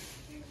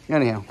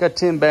 Anyhow, got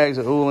 10 bags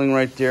of ooling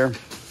right there.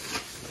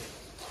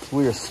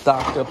 We are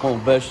stocked up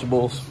on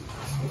vegetables.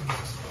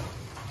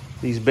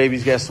 These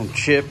babies got some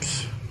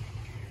chips.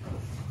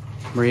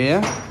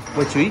 Maria,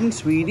 what you eating,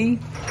 sweetie?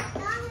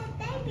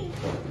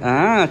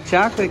 Ah,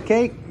 chocolate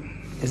cake.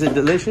 Is it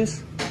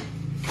delicious?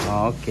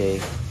 Oh, okay.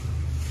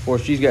 Of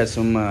course, she's got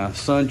some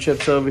sun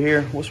chips over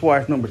here. What's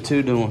wife number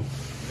 2 doing?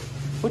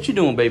 What you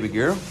doing, baby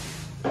girl?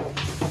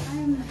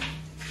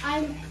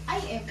 I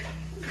am.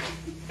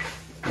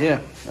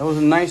 Yeah, that was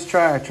a nice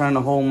try trying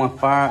to hold my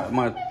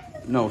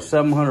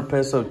 700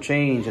 peso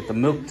change at the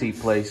milk tea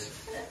place.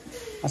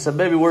 I said,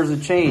 baby, where's the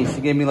change? She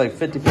gave me like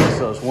 50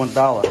 pesos,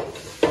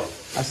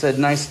 $1. I said,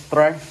 nice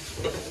try. Sa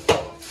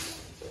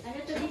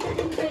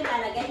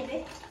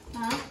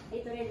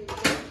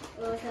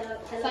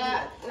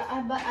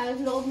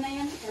loob na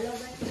yan.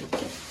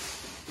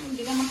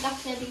 Hindi ka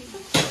magkakasya dito.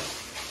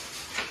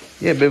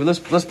 Yeah, baby,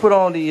 let's put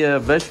all the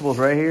vegetables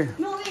right here.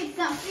 No, it's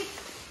not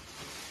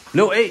fixed.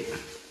 No, 8.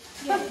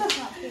 Yeah, it's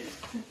not fixed.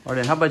 All right,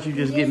 then how about you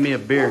just get me a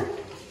beer?